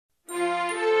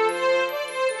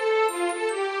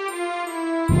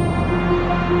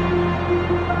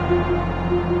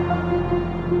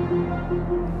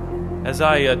As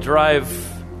I drive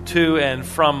to and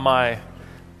from my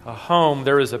home,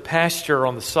 there is a pasture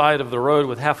on the side of the road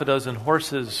with half a dozen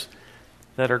horses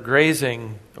that are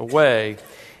grazing away.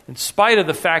 In spite of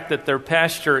the fact that their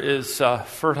pasture is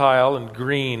fertile and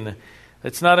green,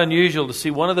 it's not unusual to see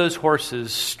one of those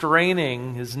horses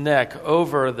straining his neck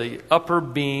over the upper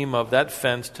beam of that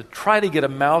fence to try to get a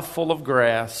mouthful of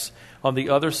grass on the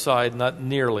other side, not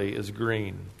nearly as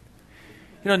green.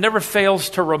 It never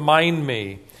fails to remind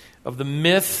me of the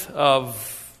myth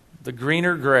of the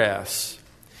greener grass.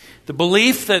 The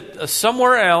belief that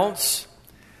somewhere else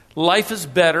life is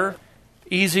better,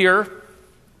 easier,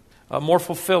 more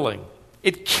fulfilling.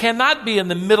 It cannot be in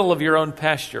the middle of your own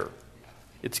pasture.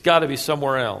 It's got to be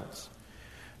somewhere else.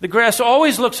 The grass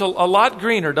always looks a lot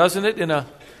greener, doesn't it,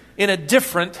 in a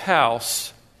different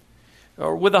house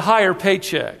or with a higher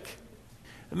paycheck.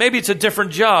 Maybe it's a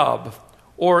different job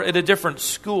or at a different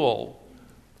school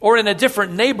or in a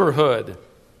different neighborhood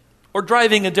or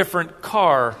driving a different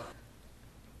car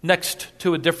next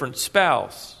to a different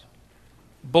spouse,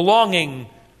 belonging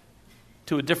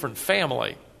to a different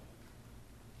family.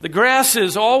 The grass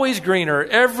is always greener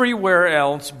everywhere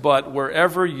else but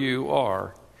wherever you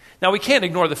are. Now, we can't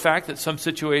ignore the fact that some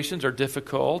situations are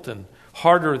difficult and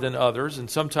harder than others, and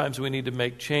sometimes we need to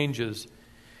make changes.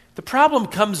 The problem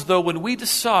comes, though, when we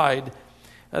decide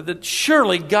that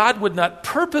surely God would not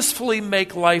purposefully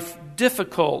make life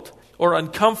difficult or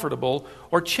uncomfortable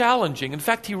or challenging. In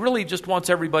fact, He really just wants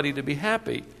everybody to be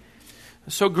happy.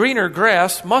 So greener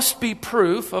grass must be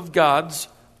proof of God's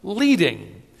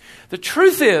leading. The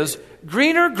truth is,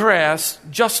 greener grass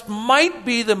just might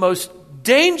be the most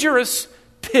dangerous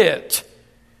pit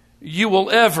you will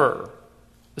ever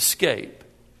escape.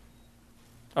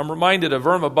 I'm reminded of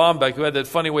Irma Bombeck, who had that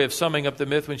funny way of summing up the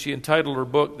myth when she entitled her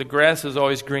book, "The Grass is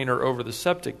Always Greener Over the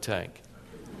Septic Tank."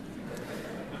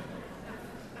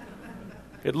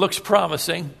 It looks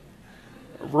promising,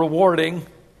 rewarding.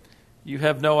 You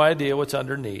have no idea what's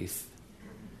underneath.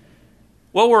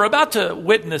 Well, we're about to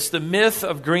witness the myth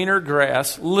of greener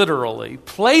grass, literally,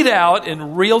 played out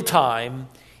in real time,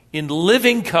 in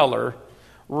living color,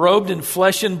 robed in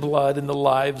flesh and blood in the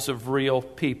lives of real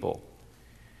people.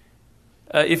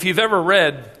 If you've ever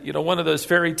read, one of those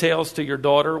fairy tales to your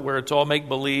daughter where it's all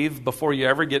make-believe before you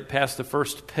ever get past the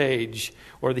first page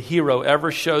or the hero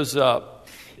ever shows up,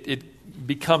 it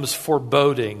becomes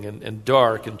foreboding and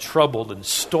dark and troubled, and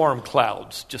storm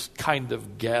clouds just kind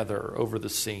of gather over the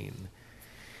scene.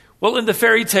 Well, in the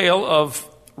fairy tale of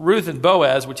Ruth and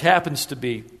Boaz, which happens to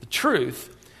be the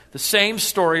truth, the same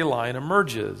storyline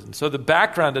emerges. And so the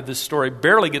background of this story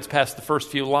barely gets past the first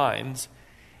few lines,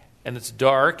 and it's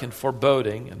dark and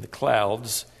foreboding, and the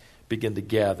clouds begin to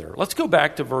gather. Let's go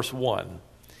back to verse 1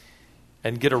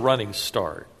 and get a running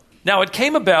start. Now, it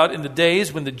came about in the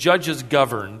days when the judges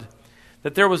governed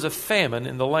that there was a famine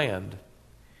in the land.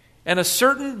 And a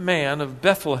certain man of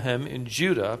Bethlehem in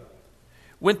Judah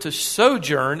went to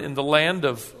sojourn in the land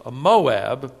of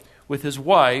Moab with his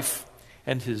wife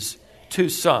and his 2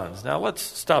 sons. Now, let's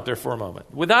stop there for a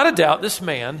moment. Without a doubt, this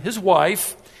man, his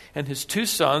wife, and his 2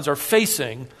 sons are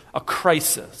facing a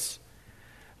crisis.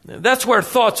 That's where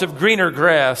thoughts of greener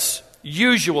grass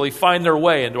usually find their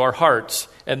way into our hearts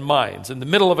and minds, in the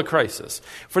middle of a crisis.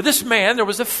 For this man, there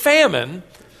was a famine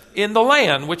in the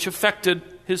land which affected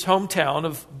his hometown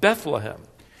of Bethlehem.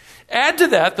 Add to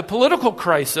that the political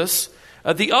crisis,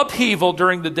 the upheaval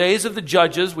during the days of the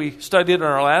judges, we studied in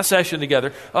our last session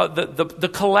together, the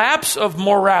collapse of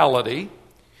morality,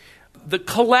 the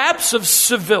collapse of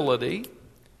civility,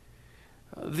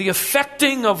 the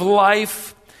affecting of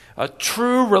life,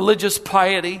 true religious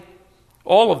piety,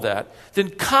 all of that, then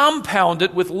compound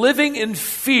it with living in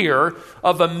fear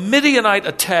of a Midianite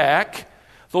attack,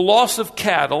 the loss of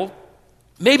cattle,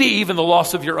 maybe even the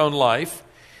loss of your own life.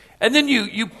 And then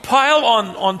you pile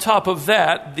on top of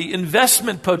that the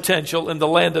investment potential in the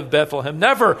land of Bethlehem.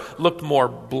 Never looked more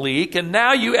bleak. And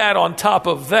now you add on top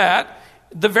of that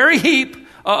the very heap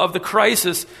of the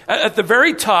crisis. At the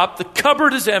very top, the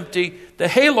cupboard is empty, the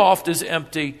hayloft is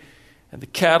empty, and the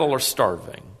cattle are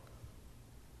starving.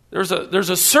 There's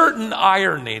a certain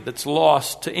irony that's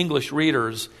lost to English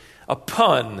readers, a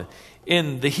pun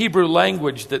in the Hebrew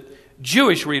language that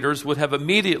Jewish readers would have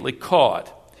immediately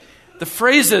caught. The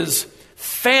phrases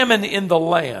famine in the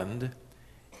land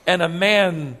and a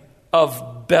man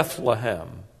of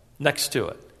Bethlehem next to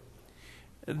it.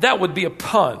 That would be a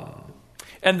pun.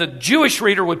 And the Jewish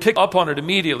reader would pick up on it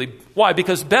immediately. Why?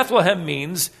 Because Bethlehem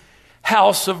means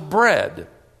house of bread.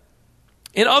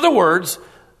 In other words,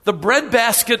 the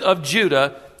breadbasket of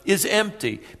Judah is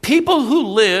empty. People who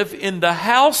live in the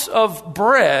house of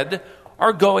bread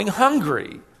are going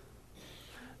hungry.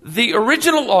 the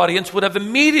original audience would have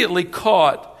immediately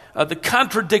caught the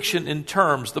contradiction in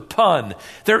terms, the pun.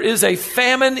 There is a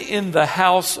famine in the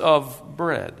house of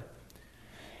bread.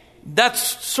 That's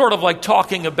sort of like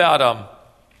talking about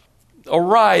a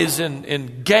rise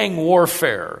in gang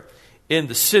warfare in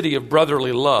the city of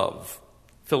brotherly love,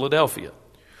 Philadelphia.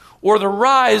 Or the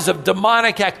rise of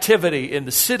demonic activity in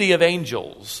the city of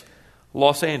angels,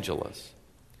 Los Angeles.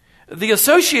 The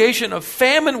association of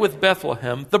famine with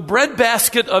Bethlehem, the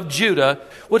breadbasket of Judah,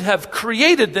 would have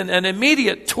created then an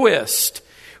immediate twist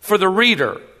for the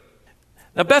reader.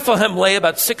 Now, Bethlehem lay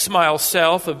about 6 miles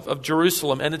south of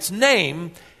Jerusalem, and its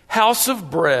name, House of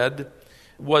Bread,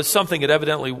 was something it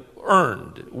evidently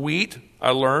earned. Wheat, I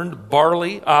learned,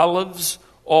 barley, olives,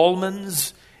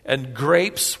 almonds, and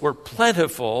grapes were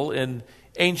plentiful in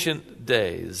ancient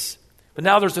days. But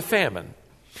now there's a famine.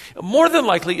 More than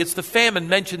likely, it's the famine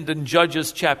mentioned in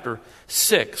Judges chapter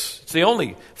 6. It's the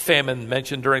only famine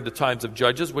mentioned during the times of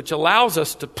Judges, which allows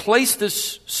us to place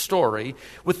this story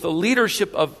with the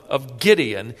leadership of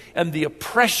Gideon and the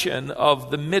oppression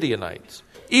of the Midianites.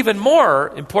 Even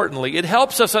more importantly, it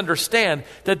helps us understand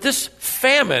that this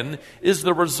famine is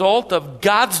the result of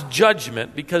God's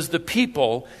judgment because the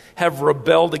people have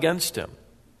rebelled against him.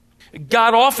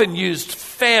 God often used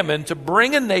famine to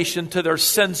bring a nation to their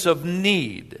sense of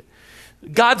need.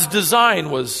 God's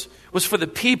design was for the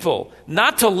people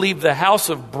not to leave the house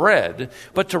of bread,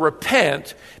 but to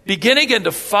repent, begin again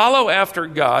to follow after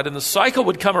God, and the cycle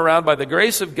would come around by the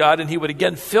grace of God, and he would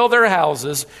again fill their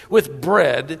houses with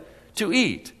bread to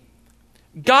eat.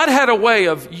 God had a way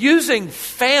of using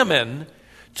famine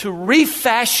to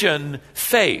refashion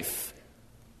faith.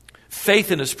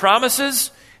 Faith in his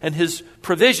promises and his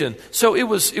provision. So it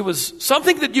was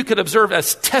something that you could observe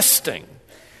as testing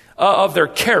of their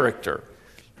character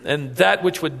and that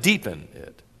which would deepen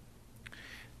it.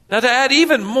 Now, to add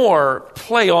even more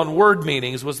play on word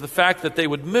meanings was the fact that they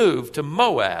would move to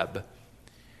Moab.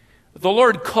 The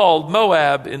Lord called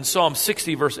Moab in Psalm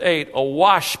 60 verse 8 a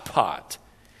wash pot.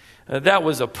 That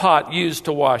was a pot used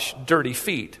to wash dirty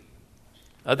feet.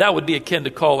 That would be akin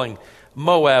to calling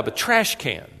Moab a trash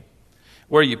can,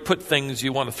 where you put things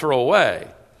you want to throw away.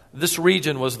 This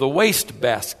region was the waste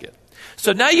basket.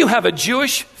 So now you have a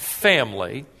Jewish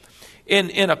family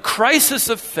in a crisis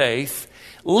of faith,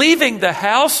 leaving the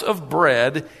house of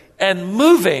bread and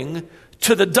moving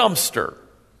to the dumpster.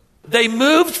 They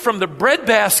moved from the bread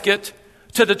basket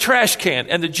to the trash can,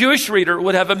 and the Jewish reader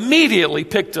would have immediately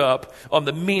picked up on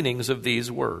the meanings of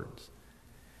these words.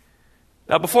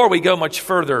 Now, before we go much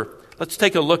further, let's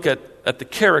take a look at the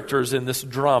characters in this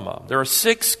drama. There are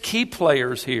 6 key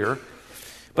players here,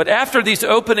 but after these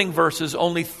opening verses,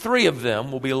 only 3 of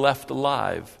them will be left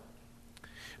alive.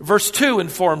 Verse 2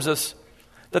 informs us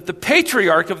that the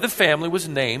patriarch of the family was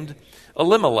named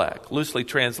Elimelech. Loosely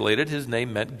translated, his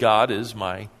name meant God is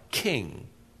my king.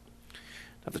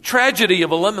 Now, the tragedy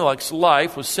of Elimelech's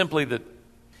life was simply that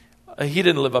he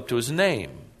didn't live up to his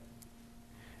name.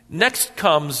 Next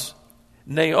comes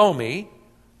Naomi.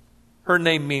 Her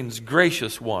name means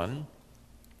gracious one.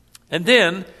 And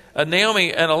then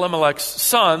Naomi and Elimelech's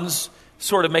sons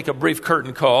sort of make a brief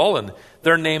curtain call, and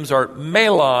their names are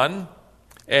Mahlon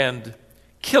and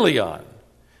Chilion.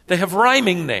 They have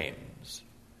rhyming names.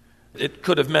 It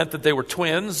could have meant that they were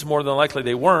twins. More than likely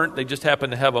they weren't. They just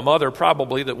happened to have a mother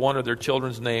probably that wanted their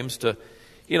children's names to,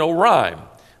 rhyme.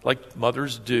 Like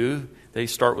mothers do. They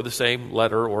start with the same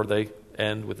letter or they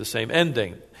end with the same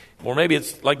ending. Or maybe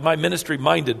it's like my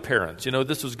ministry-minded parents.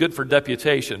 This was good for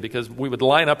deputation because we would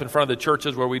line up in front of the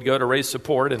churches where we'd go to raise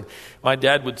support, and my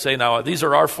dad would say, now, these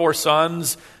are our 4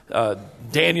 sons,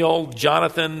 Daniel,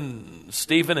 Jonathan,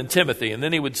 Stephen, and Timothy. And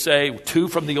then he would say, 2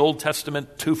 from the Old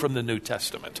Testament, 2 from the New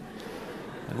Testament.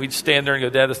 And we'd stand there and go,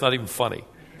 Dad, that's not even funny.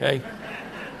 Okay?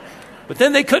 But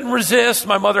then they couldn't resist.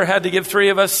 My mother had to give 3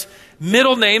 of us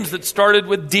middle names that started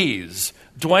with D's.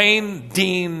 Dwayne,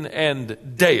 Dean,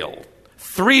 and Dale.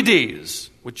 3 D's,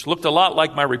 which looked a lot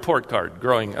like my report card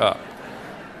growing up.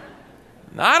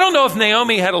 Now, I don't know if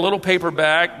Naomi had a little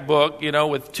paperback book,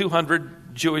 with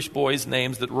 200 Jewish boys'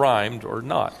 names that rhymed or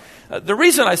not. The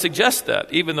reason I suggest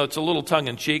that, even though it's a little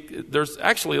tongue-in-cheek, there's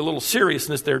actually a little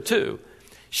seriousness there too.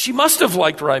 She must have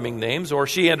liked rhyming names, or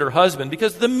she and her husband,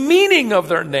 because the meaning of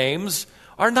their names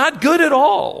are not good at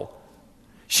all.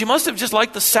 She must have just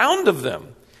liked the sound of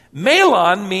them.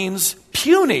 Mahlon means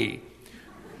puny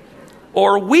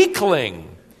or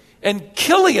weakling, and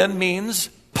Chilion means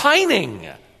pining.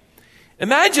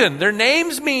 Imagine, their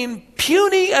names mean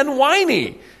puny and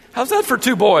whiny. How's that for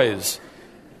 2 boys?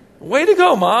 Way to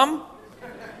go, Mom.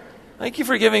 Thank you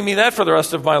for giving me that for the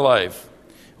rest of my life.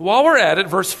 While we're at it,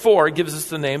 verse 4 gives us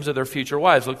the names of their future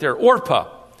wives. Look there, Orpah.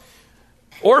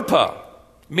 Orpah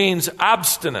means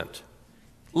obstinate,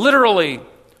 literally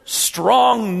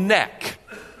strong neck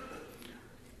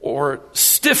or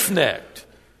stiff-necked.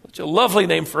 Such a lovely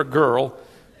name for a girl.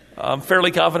 I'm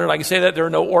fairly confident I can say that. There are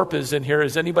no Orpahs in here.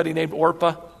 Is anybody named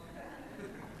Orpah?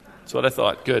 That's what I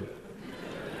thought. Good.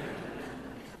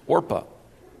 Orpah.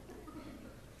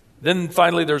 Then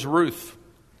finally there's Ruth,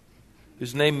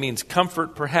 whose name means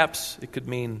comfort. Perhaps it could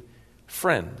mean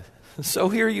friend. So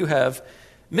here you have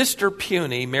Mr.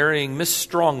 Puny marrying Miss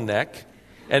Strongneck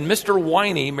and Mr.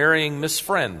 Whiny marrying Miss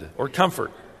Friend or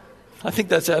Comfort. I think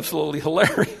that's absolutely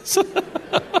hilarious.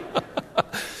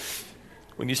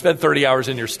 When you spend 30 hours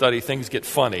in your study, things get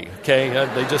funny, okay?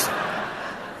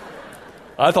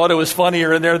 I thought it was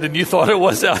funnier in there than you thought it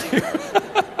was out here.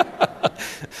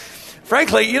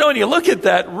 Frankly, when you look at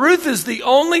that, Ruth is the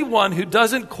only one who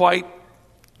doesn't quite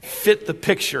fit the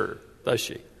picture, does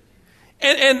she?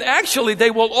 And actually,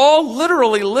 they will all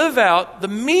literally live out the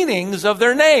meanings of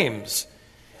their names,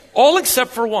 all except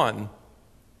for one.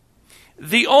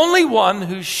 The only one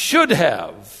who should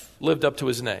have lived up to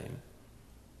his name,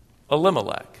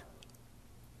 Elimelech.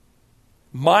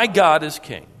 My God is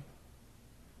king.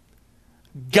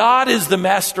 God is the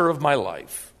master of my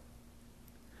life.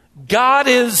 God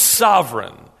is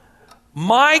sovereign.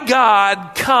 My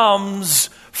God comes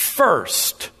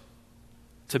first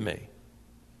to me.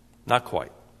 Not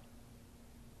quite.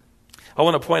 I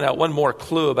want to point out one more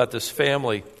clue about this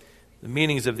family. The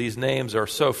meanings of these names are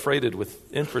so freighted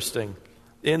with interesting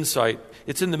insight.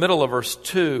 It's in the middle of verse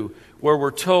 2 where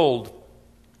we're told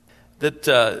that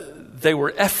they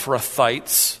were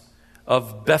Ephrathites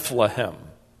of Bethlehem.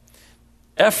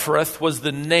 Ephrath was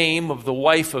the name of the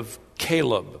wife of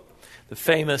Caleb, the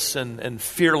famous and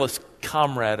fearless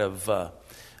comrade of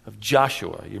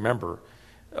Joshua. You remember?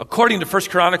 According to 1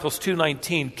 Chronicles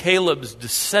 2:19, Caleb's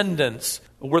descendants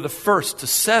were the first to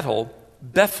settle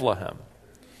Bethlehem.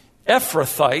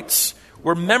 Ephrathites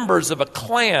were members of a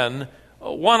clan,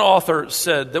 one author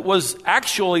said, that was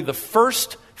actually the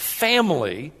first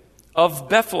family of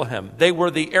Bethlehem. They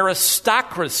were the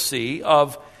aristocracy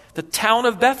of the town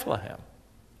of Bethlehem.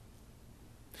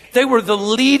 They were the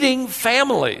leading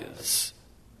families.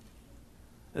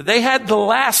 They had the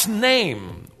last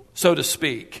name, so to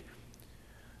speak,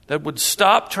 that would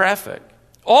stop traffic.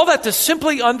 All that to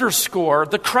simply underscore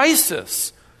the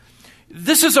crisis.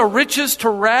 This is a riches to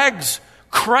rags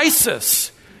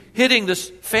crisis hitting this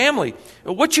family.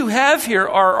 What you have here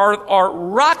are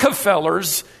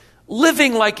Rockefellers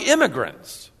living like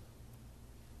immigrants.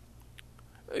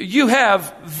 You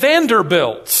have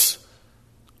Vanderbilts,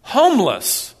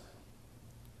 homeless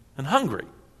and hungry.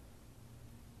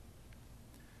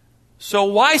 So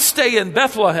why stay in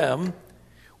Bethlehem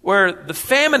where the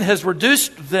famine has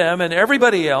reduced them and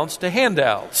everybody else to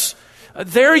handouts?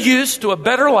 They're used to a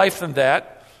better life than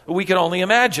that we can only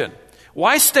imagine.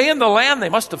 Why stay in the land, they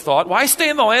must have thought? Why stay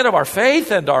in the land of our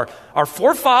faith and our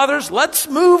forefathers? Let's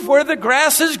move where the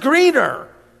grass is greener.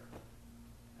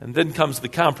 And then comes the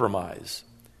compromise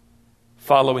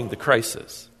following the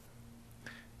crisis.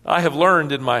 I have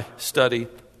learned in my study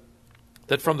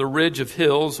that from the ridge of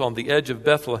hills on the edge of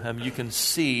Bethlehem, you can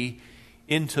see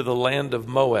into the land of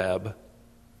Moab.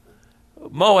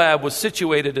 Moab was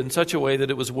situated in such a way that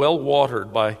it was well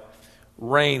watered by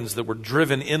rains that were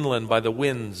driven inland by the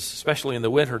winds, especially in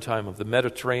the wintertime of the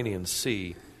Mediterranean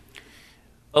Sea.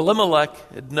 Elimelech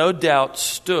had no doubt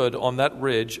stood on that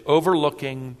ridge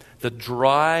overlooking the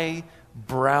dry,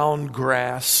 brown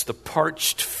grass, the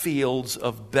parched fields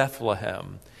of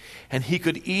Bethlehem. And he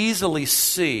could easily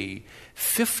see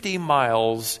 50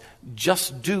 miles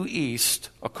just due east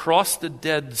across the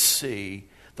Dead Sea,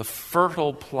 the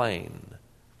fertile plain,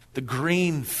 the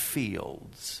green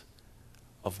fields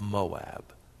of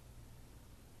Moab.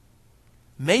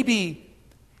 Maybe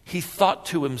he thought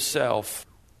to himself,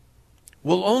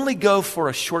 we'll only go for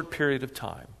a short period of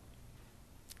time.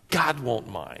 God won't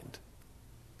mind.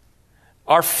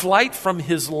 Our flight from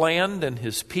his land and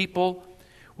his people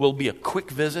will be a quick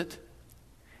visit,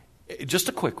 just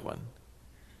a quick one,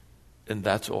 and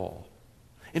that's all.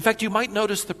 In fact, you might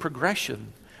notice the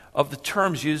progression of the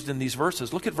terms used in these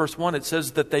verses. Look at verse 1. It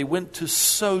says that they went to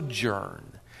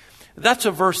sojourn. That's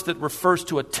a verse that refers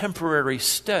to a temporary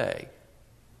stay.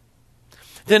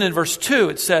 Then in verse 2,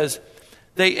 it says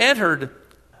they entered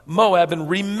Moab and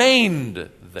remained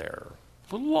there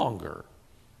a little longer.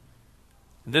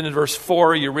 And then in verse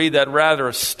 4, you read that rather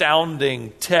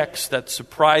astounding text, that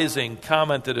surprising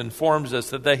comment that informs us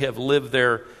that they have lived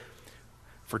there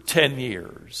for 10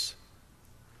 years.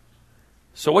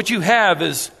 So what you have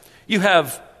is, you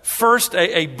have first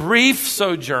a brief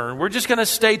sojourn. We're just going to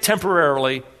stay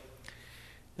temporarily.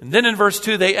 And then in verse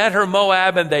 2, they enter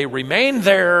Moab and they remain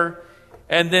there.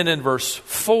 And then in verse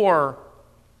 4,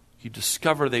 you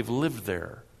discover they've lived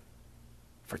there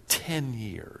for 10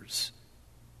 years.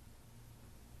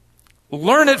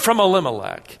 Learn it from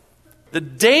Elimelech. The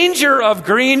danger of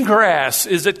green grass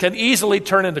is it can easily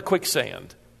turn into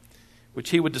quicksand, which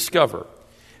he would discover.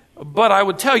 But I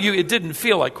would tell you, it didn't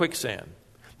feel like quicksand.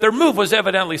 Their move was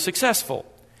evidently successful.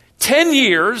 10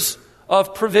 years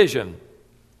of provision,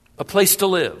 a place to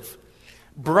live,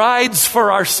 brides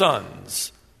for our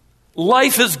sons.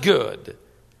 Life is good.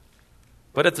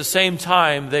 But at the same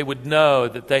time, they would know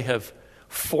that they have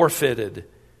forfeited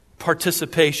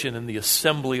participation in the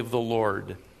assembly of the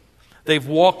Lord. They've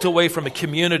walked away from a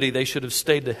community they should have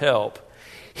stayed to help.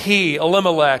 He,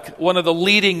 Elimelech, one of the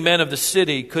leading men of the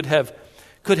city, could have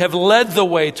led the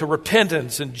way to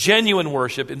repentance and genuine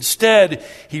worship. Instead,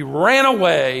 he ran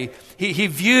away. He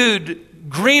viewed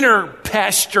greener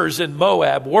pastures in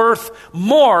Moab worth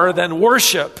more than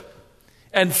worship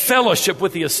and fellowship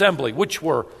with the assembly, which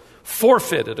were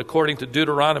forfeited according to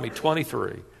Deuteronomy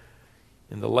 23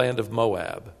 in the land of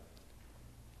Moab.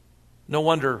 No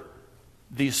wonder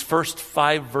these first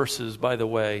 5 verses, by the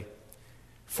way,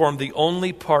 form the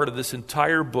only part of this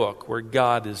entire book where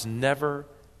God is never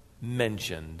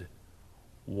mentioned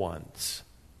once.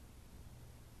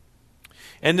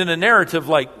 And in a narrative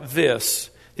like this,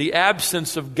 the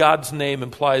absence of God's name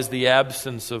implies the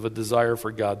absence of a desire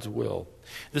for God's will.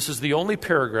 This is the only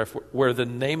paragraph where the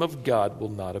name of God will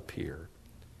not appear.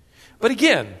 But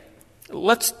again,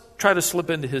 let's try to slip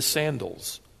into his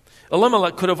sandals.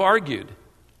 Elimelech could have argued,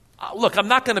 look, I'm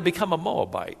not going to become a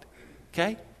Moabite,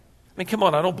 okay? I mean, come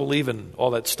on, I don't believe in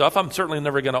all that stuff. I'm certainly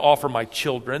never going to offer my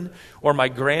children or my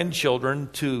grandchildren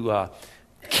to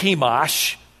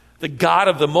Chemosh, the god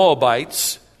of the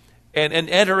Moabites, and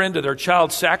enter into their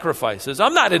child sacrifices.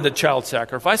 I'm not into child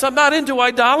sacrifice. I'm not into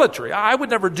idolatry. I would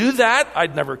never do that.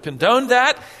 I'd never condone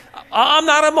that. I'm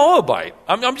not a Moabite.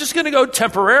 I'm just going to go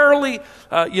temporarily,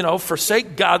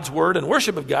 forsake God's word and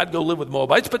worship of God, go live with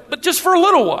Moabites, but just for a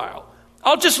little while.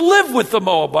 I'll just live with the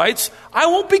Moabites. I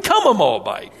won't become a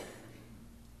Moabite.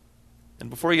 And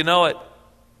before you know it,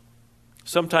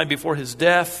 sometime before his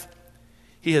death,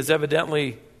 he has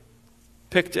evidently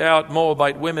picked out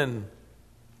Moabite women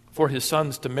for his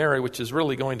sons to marry, which is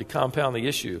really going to compound the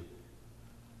issue.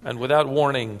 And without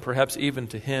warning, perhaps even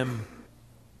to him,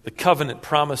 the covenant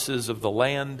promises of the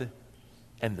land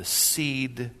and the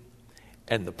seed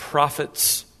and the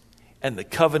prophets and the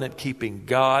covenant-keeping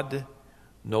God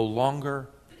no longer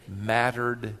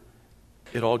mattered.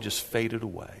 It all just faded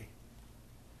away.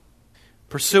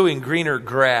 Pursuing greener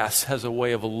grass has a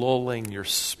way of lulling your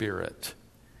spirit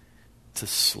to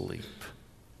sleep.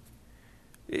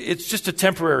 It's just a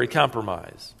temporary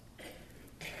compromise.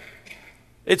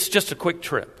 It's just a quick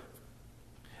trip.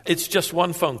 It's just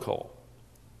one phone call.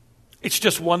 It's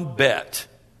just one bet.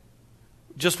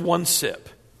 Just one sip.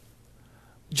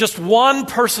 Just one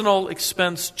personal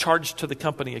expense charged to the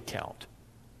company account.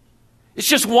 It's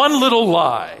just one little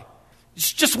lie.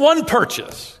 It's just one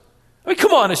purchase. I mean,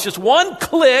 come on, it's just one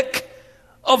click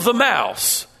of the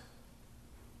mouse.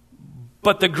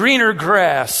 But the greener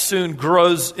grass soon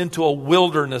grows into a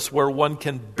wilderness where one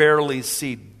can barely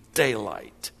see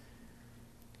daylight.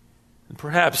 And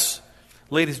perhaps,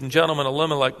 ladies and gentlemen,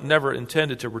 Elimelech never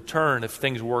intended to return if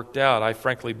things worked out. I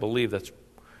frankly believe that's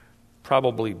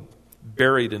probably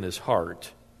buried in his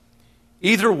heart.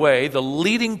 Either way, the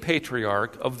leading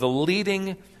patriarch of the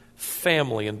leading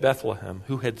family in Bethlehem,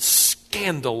 who had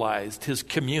scandalized his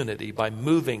community by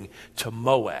moving to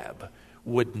Moab,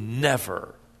 would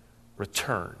never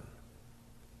return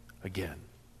again.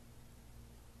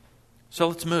 So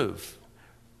let's move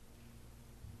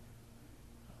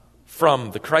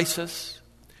from the crisis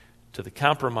to the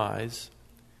compromise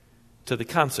to the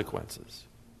consequences.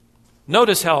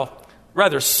 Notice how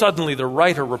rather suddenly the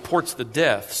writer reports the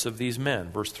deaths of these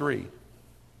men. Verse 3.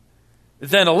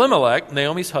 Then Elimelech,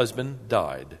 Naomi's husband,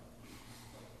 died.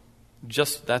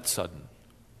 Just that sudden.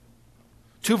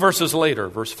 2 verses later,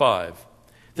 verse 5.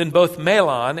 Then both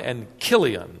Mahlon and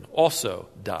Chilion also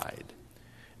died.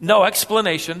 No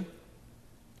explanation.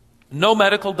 No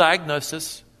medical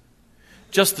diagnosis.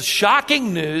 Just the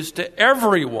shocking news to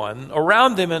everyone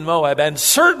around them in Moab, and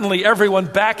certainly everyone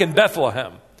back in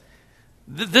Bethlehem.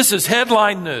 This is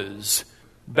headline news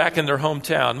back in their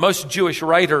hometown. Most Jewish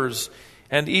writers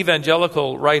and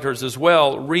evangelical writers as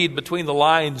well read between the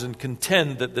lines and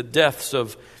contend that the deaths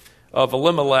of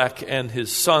Elimelech and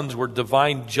his sons were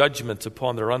divine judgments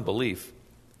upon their unbelief.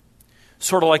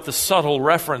 Sort of like the subtle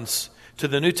reference to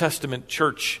the New Testament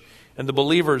church and the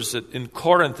believers in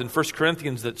Corinth and 1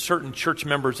 Corinthians that certain church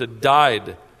members had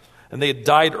died And they had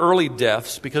died early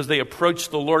deaths because they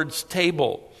approached the Lord's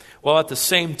table while at the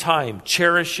same time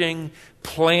cherishing,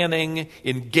 planning,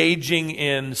 engaging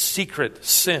in secret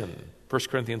sin. 1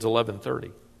 Corinthians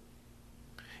 11:30.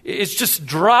 It's just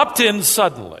dropped in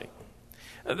suddenly.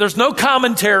 There's no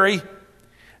commentary,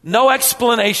 no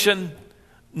explanation,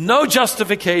 no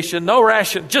justification, no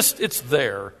ration. Just it's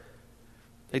there.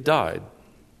 They died.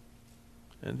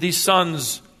 And these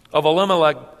sons of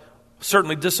Elimelech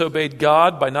certainly disobeyed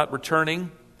God by not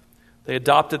returning. They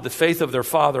adopted the faith of their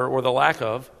father, or the lack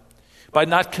of, by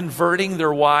not converting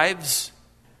their wives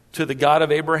to the God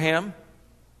of Abraham.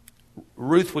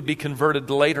 Ruth would be converted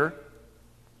later,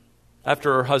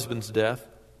 after her husband's death.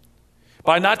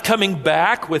 By not coming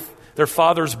back with their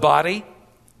father's body.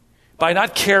 By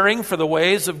not caring for the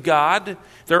ways of God.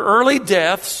 Their early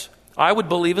deaths, I would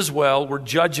believe as well, were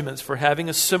judgments for having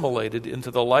assimilated into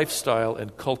the lifestyle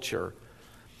and culture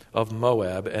of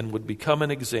Moab and would become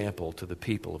an example to the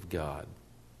people of God.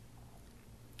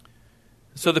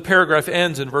 So the paragraph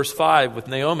ends in verse 5 with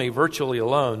Naomi virtually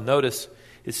alone. Notice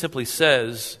it simply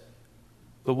says,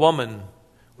 the woman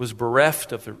was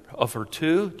bereft of her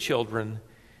 2 children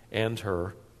and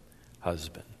her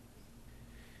husband.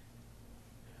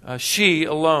 She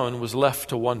alone was left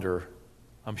to wonder,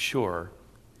 I'm sure,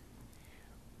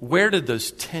 where did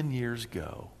those 10 years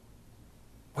go?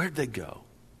 Where'd they go?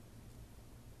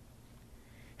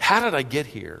 How did I get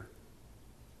here?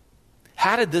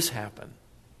 How did this happen?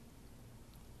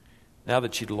 Now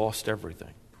that she'd lost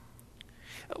everything.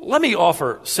 Let me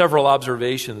offer several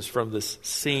observations from this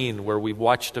scene where we've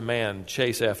watched a man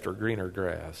chase after greener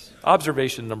grass.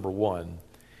 Observation number 1.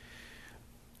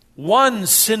 One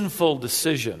sinful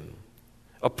decision,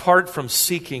 apart from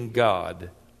seeking God,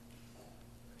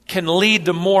 can lead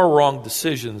to more wrong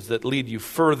decisions that lead you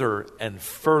further and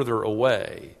further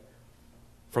away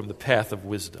from the path of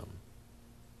wisdom.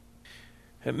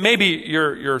 And maybe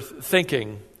you're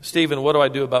thinking, Stephen, what do I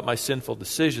do about my sinful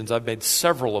decisions? I've made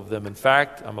several of them. In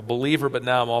fact, I'm a believer, but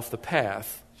now I'm off the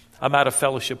path. I'm out of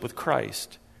fellowship with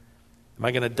Christ. Am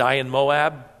I going to die in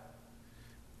Moab?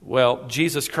 Well,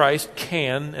 Jesus Christ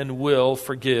can and will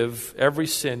forgive every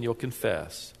sin you'll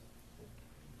confess.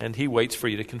 And He waits for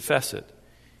you to confess it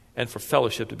and for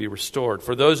fellowship to be restored.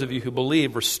 For those of you who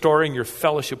believe, restoring your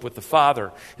fellowship with the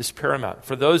Father is paramount.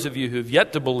 For those of you who have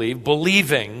yet to believe,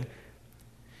 believing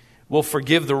will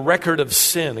forgive the record of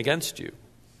sin against you.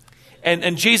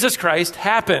 And Jesus Christ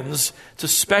happens to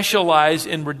specialize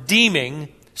in redeeming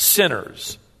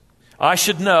sinners. I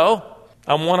should know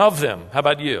I'm one of them. How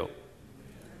about you?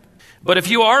 But if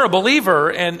you are a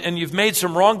believer and you've made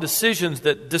some wrong decisions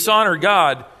that dishonor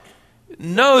God,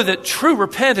 know that true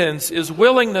repentance is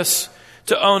willingness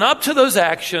to own up to those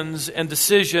actions and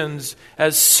decisions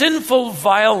as sinful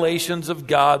violations of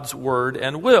God's word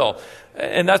and will.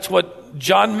 And that's what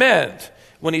John meant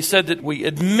when he said that we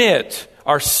admit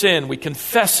our sin, we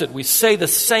confess it, we say the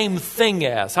same thing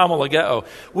as, homologeo.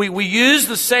 We use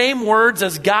the same words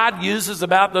as God uses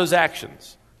about those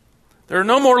actions. There are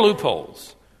no more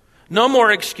loopholes. No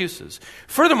more excuses.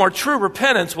 Furthermore, true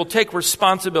repentance will take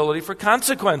responsibility for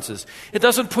consequences. It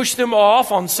doesn't push them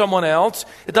off on someone else.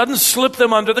 It doesn't slip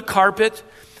them under the carpet.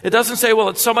 It doesn't say, well,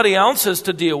 it's somebody else's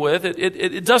to deal with.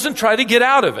 It doesn't try to get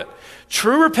out of it.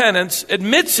 True repentance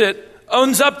admits it,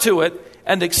 owns up to it,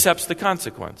 and accepts the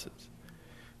consequences.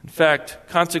 In fact,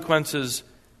 consequences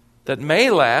that may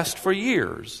last for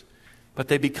years, but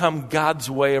they become God's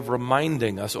way of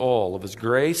reminding us all of His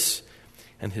grace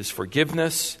and His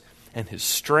forgiveness and His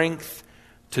strength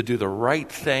to do the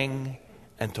right thing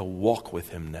and to walk with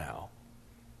Him now.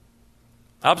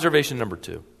 Observation number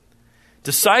 2.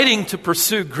 Deciding to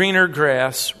pursue greener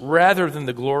grass rather than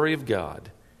the glory of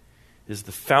God is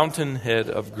the fountainhead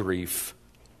of grief.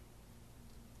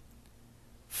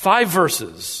 5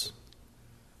 verses,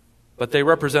 but they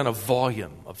represent a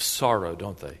volume of sorrow,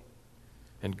 don't they?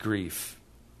 And grief.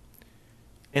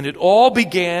 And it all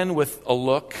began with a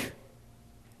look,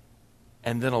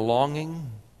 and then a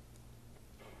longing,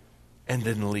 and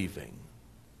then leaving.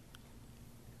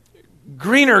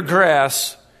 Greener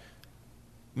grass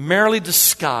merely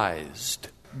disguised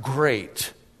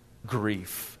great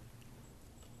grief.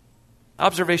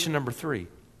 Observation number 3.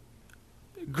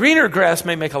 Greener grass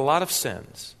may make a lot of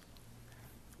sense,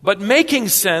 but making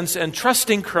sense and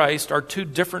trusting Christ are 2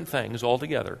 different things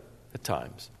altogether at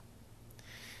times.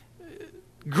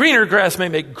 Greener grass may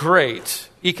make great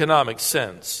economic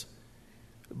sense,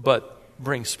 but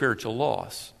bring spiritual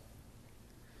loss.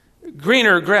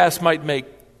 Greener grass might make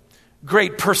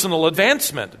great personal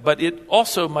advancement, but it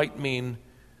also might mean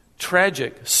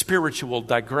tragic spiritual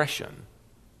digression.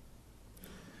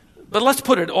 But let's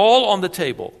put it all on the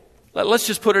table. Let's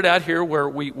just put it out here where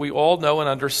we all know and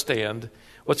understand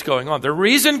what's going on. The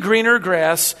reason greener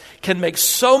grass can make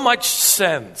so much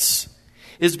sense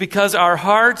is because our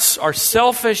hearts are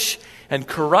selfish and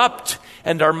corrupt,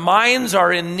 and our minds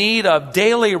are in need of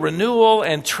daily renewal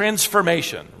and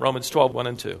transformation. Romans 12, 1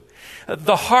 and 2.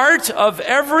 The heart of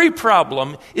every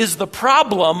problem is the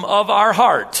problem of our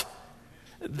heart.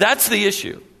 That's the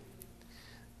issue.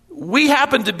 We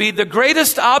happen to be the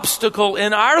greatest obstacle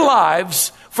in our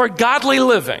lives for godly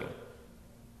living.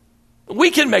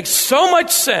 We can make so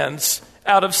much sense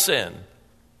out of sin.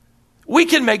 We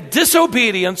can make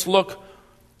disobedience look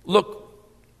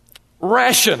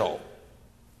rational.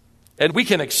 And we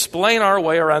can explain our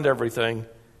way around everything.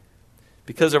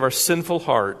 Because of our sinful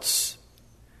hearts,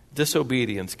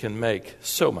 disobedience can make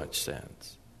so much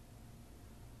sense.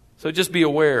 So just be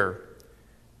aware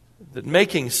that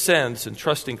making sense and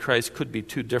trusting Christ could be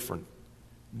two different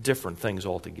things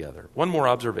altogether. One more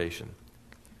observation.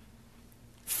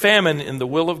 Famine in the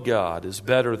will of God is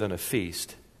better than a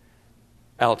feast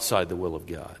outside the will of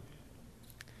God.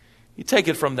 You take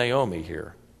it from Naomi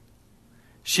here.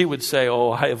 She would say, oh,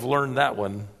 I have learned that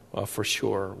one for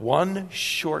sure. One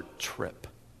short trip,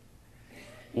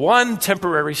 one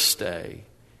temporary stay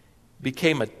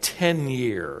became a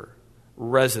 10-year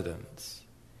residence.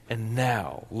 And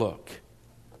now, look,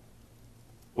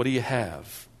 what do you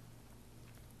have?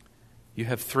 You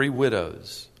have 3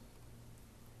 widows,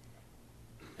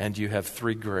 and you have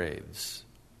 3 graves.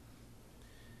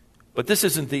 But this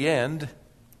isn't the end.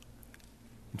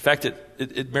 In fact,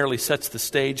 it merely sets the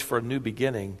stage for a new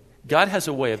beginning. God has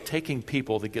a way of taking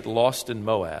people that get lost in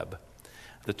Moab,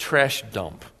 the trash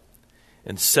dump,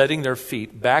 and setting their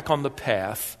feet back on the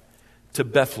path to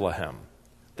Bethlehem,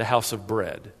 the house of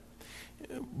bread.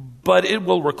 But it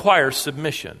will require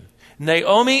submission.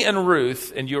 Naomi and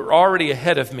Ruth, and you're already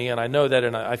ahead of me, and I know that,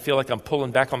 and I feel like I'm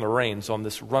pulling back on the reins on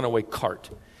this runaway cart.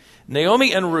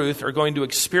 Naomi and Ruth are going to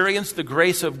experience the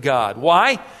grace of God.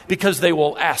 Why? Because they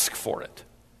will ask for it.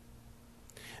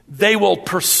 They will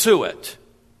pursue it.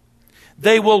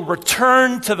 They will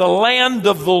return to the land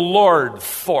of the Lord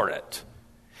for it.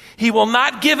 He will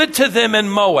not give it to them in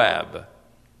Moab.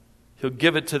 He'll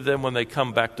give it to them when they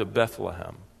come back to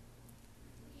Bethlehem.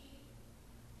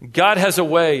 God has a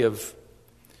way of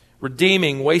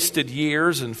redeeming wasted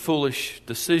years and foolish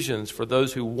decisions for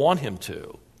those who want Him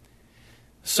to.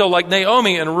 So like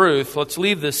Naomi and Ruth, let's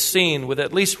leave this scene with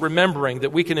at least remembering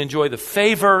that we can enjoy the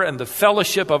favor and the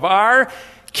fellowship of our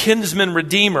kinsman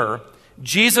redeemer,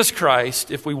 Jesus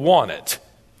Christ, if we want it,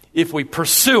 if we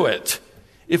pursue it,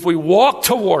 if we walk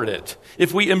toward it,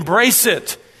 if we embrace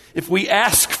it, if we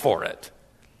ask for it.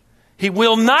 He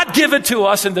will not give it to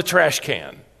us in the trash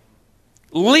can.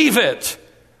 Leave it,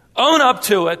 own up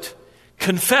to it,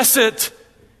 confess it,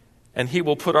 and He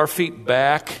will put our feet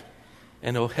back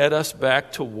and He'll head us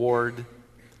back toward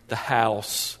the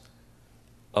house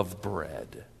of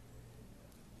bread.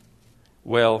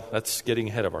 Well, that's getting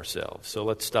ahead of ourselves, so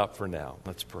let's stop for now.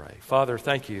 Let's pray. Father,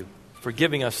 thank You for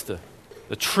giving us the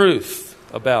truth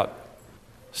about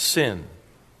sin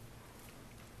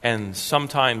and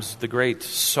sometimes the great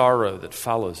sorrow that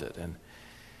follows it. And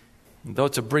though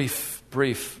it's a brief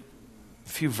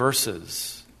few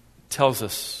verses, it tells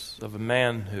us of a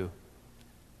man who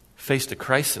faced a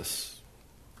crisis.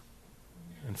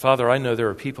 And Father, I know there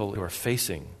are people who are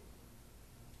facing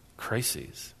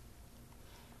crises.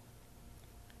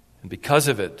 And because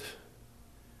of it,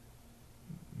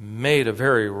 made a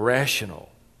very rational,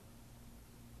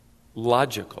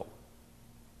 logical,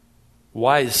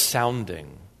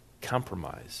 wise-sounding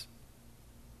compromise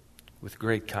with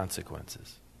great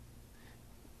consequences.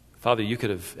 Father, You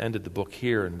could have ended the book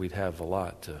here and we'd have a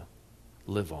lot to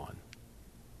live on.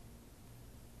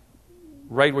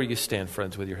 Right where you stand,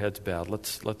 friends, with your heads bowed,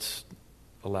 let's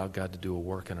allow God to do a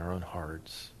work in our own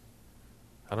hearts.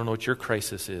 I don't know what your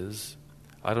crisis is.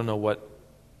 I don't know what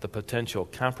the potential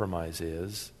compromise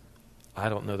is. I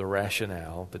don't know the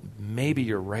rationale, but maybe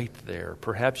you're right there.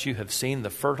 Perhaps you have seen the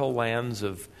fertile lands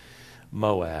of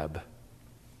Moab,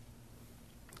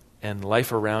 and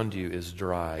life around you is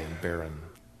dry and barren.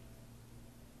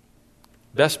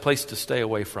 Best place to stay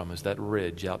away from is that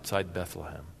ridge outside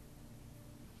Bethlehem.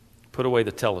 Put away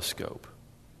the telescope.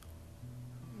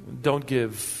 Don't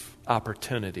give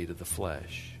opportunity to the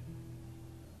flesh.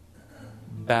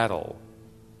 Battle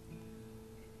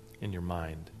in your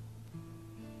mind.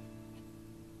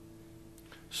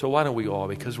 So why don't we all,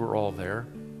 because we're all there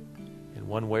in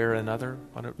one way or another,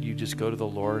 why don't you just go to the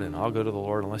Lord and I'll go to the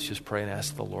Lord, and let's just pray and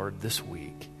ask the Lord this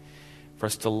week for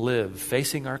us to live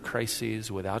facing our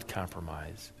crises without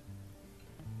compromise,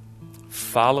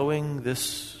 following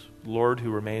this Lord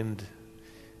who remained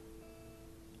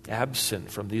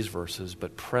absent from these verses,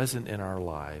 but present in our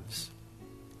lives.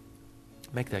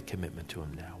 Make that commitment to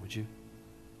him now, would you?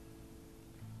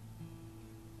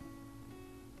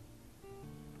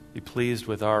 Be pleased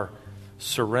with our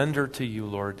surrender to you,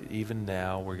 Lord, even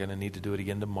now. We're going to need to do it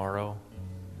again tomorrow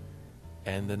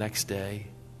and the next day.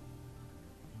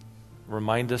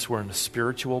 Remind us we're in a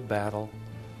spiritual battle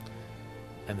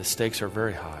and the stakes are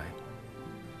very high.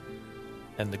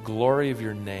 And the glory of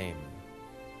your name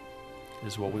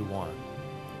is what we want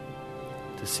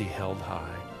to see held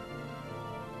high.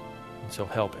 And so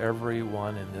help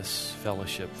everyone in this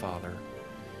fellowship, Father,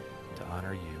 to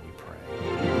honor you, we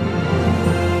pray.